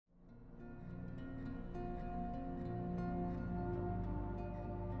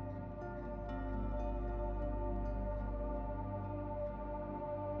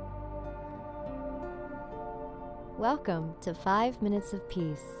Welcome to 5 Minutes of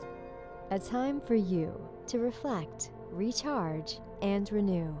Peace, a time for you to reflect, recharge, and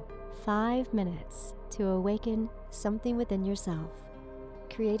renew. 5 minutes to awaken something within yourself.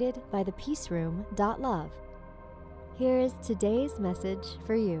 Created by thepeaceroom.love. Here is today's message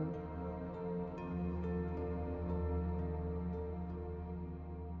for you.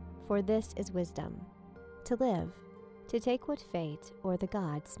 For this is wisdom, to live, to take what fate or the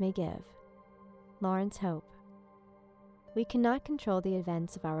gods may give. Lawrence Hope. We cannot control the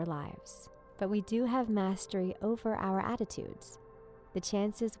events of our lives, but we do have mastery over our attitudes. The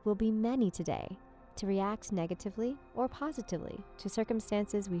chances will be many today to react negatively or positively to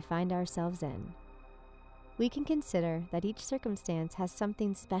circumstances we find ourselves in. We can consider that each circumstance has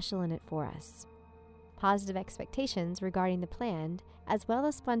something special in it for us. Positive expectations regarding the planned as well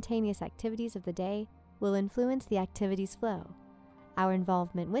as spontaneous activities of the day will influence the activity's flow, our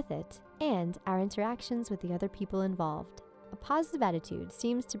involvement with it, and our interactions with the other people involved. A positive attitude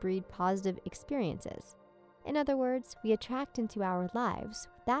seems to breed positive experiences. In other words, we attract into our lives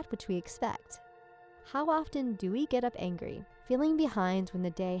that which we expect. How often do we get up angry, feeling behind when the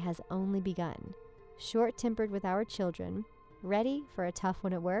day has only begun, short-tempered with our children, ready for a tough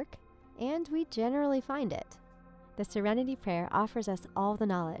one at work? And we generally find it. The Serenity Prayer offers us all the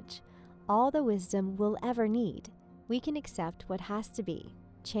knowledge, all the wisdom we'll ever need. We can accept what has to be,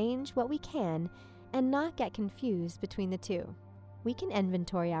 change what we can, and not get confused between the two. We can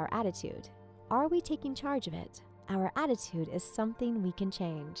inventory our attitude. Are we taking charge of it? Our attitude is something we can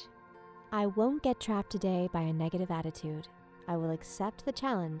change. I won't get trapped today by a negative attitude. I will accept the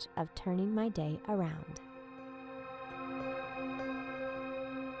challenge of turning my day around.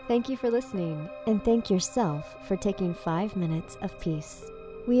 Thank you for listening, and thank yourself for taking 5 minutes of peace.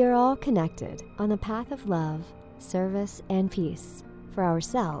 We are all connected on the path of love, service, and peace for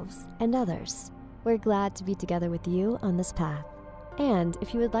ourselves and others. We're glad to be together with you on this path. And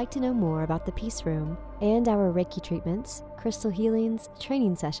if you would like to know more about the Peace Room and our Reiki treatments, crystal healings,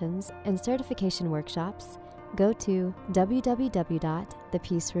 training sessions, and certification workshops, go to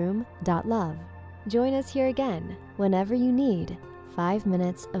www.thepeaceroom.love. Join us here again whenever you need 5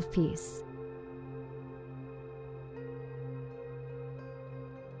 minutes of peace.